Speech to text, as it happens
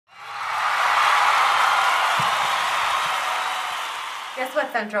Guess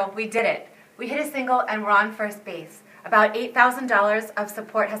what, Central? We did it. We hit a single and we're on first base. About $8,000 of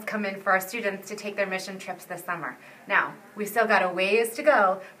support has come in for our students to take their mission trips this summer. Now, we've still got a ways to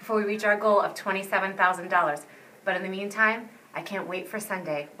go before we reach our goal of $27,000. But in the meantime, I can't wait for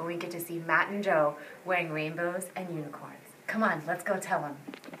Sunday when we get to see Matt and Joe wearing rainbows and unicorns. Come on, let's go tell them.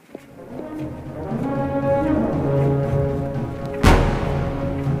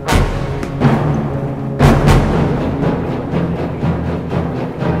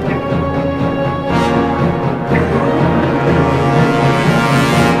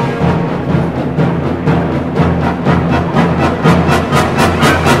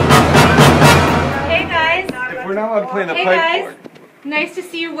 We're not allowed to play in the Hey pipe guys, board. nice to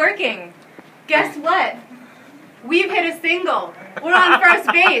see you working. Guess what? We've hit a single. We're on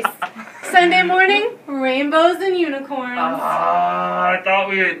first base. Sunday morning, rainbows and unicorns. I thought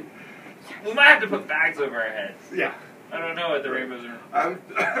we might have to put bags over our heads. Yeah. I don't know what the rainbows are.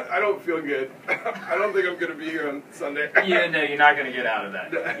 I don't feel good. I don't think I'm going to be here on Sunday. Yeah, no, you're not going to get out of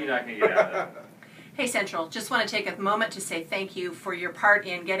that. You're not going to get out of that. Hey Central, just want to take a moment to say thank you for your part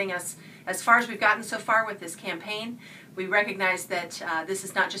in getting us as far as we've gotten so far with this campaign. We recognize that this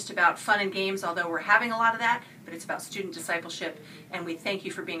is not just about fun and games, although we're having a lot of that, but it's about student discipleship, and we thank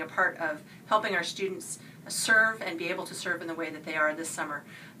you for being a part of helping our students serve and be able to serve in the way that they are this summer.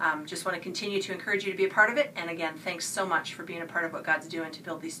 Just want to continue to encourage you to be a part of it, and again, thanks so much for being a part of what God's doing to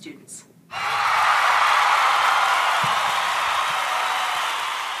build these students.